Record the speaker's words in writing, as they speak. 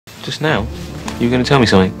Just now? You were going to tell me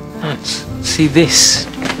something? That's... See, this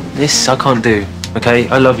I can't do, okay?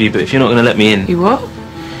 I love you, but if you're not going to let me in... You what?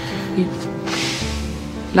 You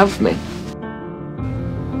love me?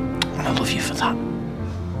 I love you for that.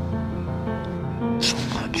 So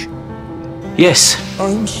much. Yes. I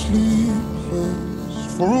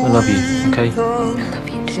love you, okay? I love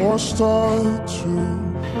you too.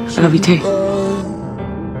 I love you too.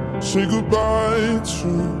 Say goodbye to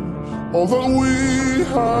all that we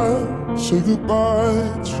had. Say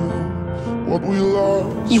goodbye to what we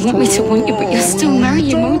lost. You want me to want you, but you'll still marry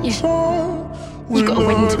him, won't you? You've got a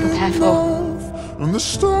wedding to prepare for. And the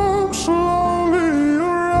storm slowly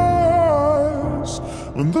arrives,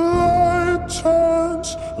 when the light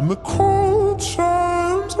turns and the cold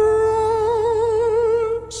turns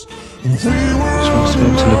rise. And we were supposed to be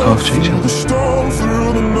able to look after each other. the storm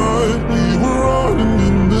through the night. We were running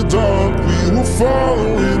in the dark. We were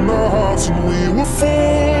following our hearts, and we would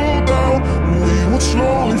fall down, and we would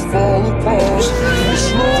slowly fall apart. We would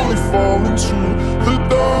slowly fall into the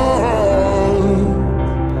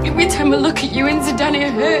dark. Every time I look at you in Zidane,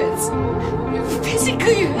 it hurts. It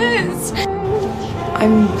physically hurts.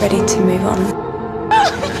 I'm ready to move on.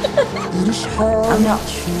 I'm not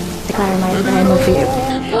declaring my love for you.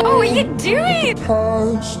 Oh, what are you doing?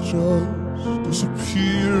 Past just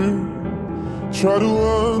disappear. Try to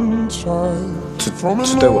untie from an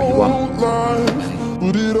do what you want. old life,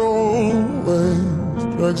 but it always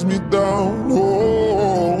drags me down.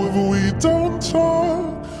 Oh, if we don't talk,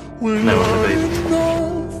 we're No, not baby.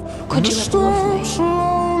 enough. Could you ever love me?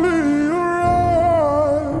 Slowly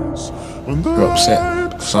arise, when the You're upset, light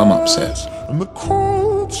because I'm upset. turns and the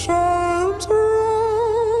cold chimes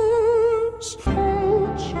arise.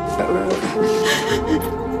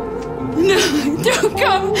 No, don't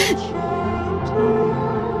come.